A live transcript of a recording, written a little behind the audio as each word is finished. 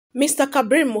Mr.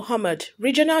 Kabir Muhammed,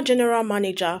 Regional General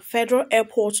Manager, Federal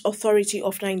Airports Authority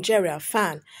of Nigeria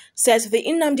 (FAAN), says the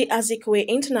Nnamdi Azikiwe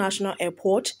International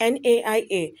Airport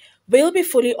 (NAIA) will be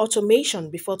fully automation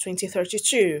before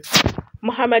 2032.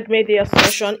 Muhammad made the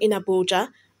assertion in Abuja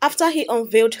after he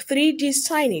unveiled 3D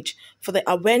signage for the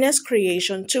awareness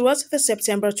creation towards the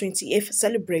September 28th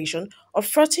celebration of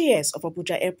 40 years of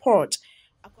Abuja Airport.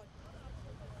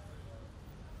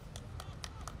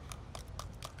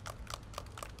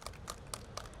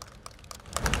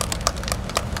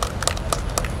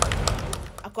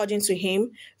 According to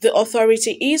him, the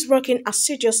authority is working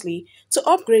assiduously to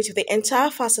upgrade the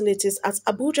entire facilities at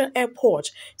Abuja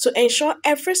Airport to ensure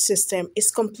every system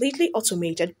is completely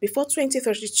automated before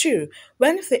 2032,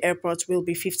 when the airport will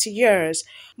be 50 years.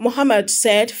 Mohammed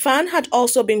said FAAN had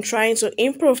also been trying to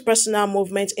improve personnel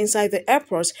movement inside the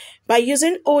airport by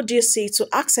using ODC to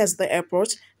access the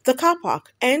airport, the car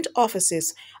park, and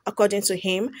offices. According to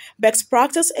him, best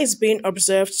practice is being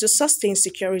observed to sustain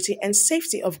security and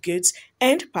safety of goods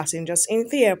and passengers in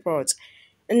the airport.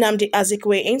 Nnamdi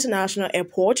Azikiwe International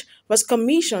Airport was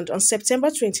commissioned on September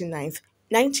 29,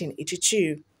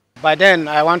 1982. By then,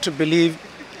 I want to believe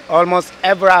almost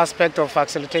every aspect of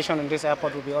facilitation in this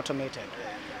airport will be automated.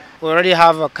 We already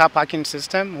have a car parking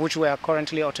system, which we are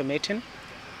currently automating.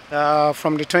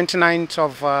 From the 29th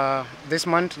of this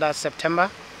month, that's September,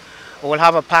 we will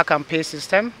have a park and pay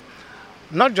system.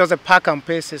 Not just a park and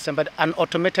pay system, but an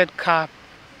automated car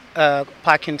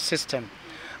parking system,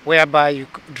 whereby you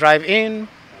drive in,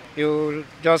 you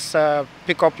just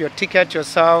pick up your ticket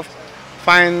yourself,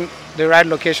 find the right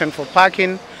location for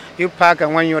parking, you park,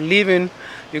 and when you're leaving,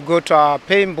 you go to our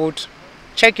paying booth,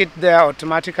 check it there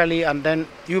automatically, and then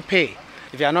you pay.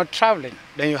 If you are not traveling,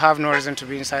 then you have no reason to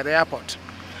be inside the airport.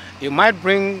 You might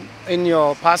bring in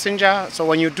your passenger, so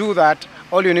when you do that,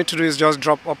 all you need to do is just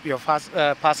drop up your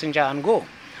passenger and go.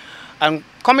 And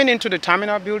coming into the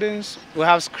terminal buildings, we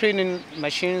have screening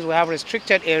machines, we have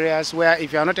restricted areas where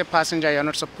if you're not a passenger, you're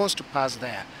not supposed to pass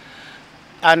there.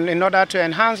 And in order to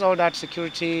enhance all that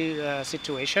security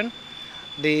situation,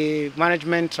 the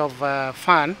management of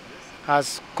FAAN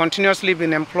has continuously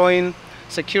been employing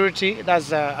security,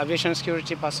 that's aviation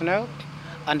security personnel,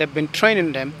 and they've been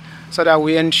training them so that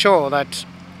we ensure that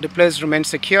the place remains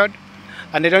secured.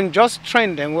 And they don't just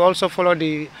train them, we also follow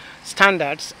the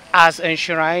standards as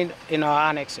enshrined in our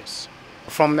annexes.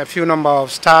 From a few number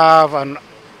of staff and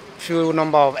few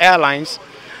number of airlines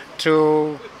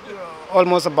to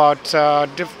almost about,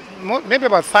 maybe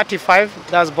about 35,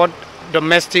 that's both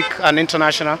domestic and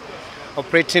international,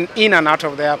 operating in and out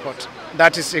of the airport.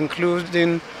 That is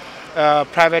including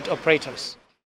private operators.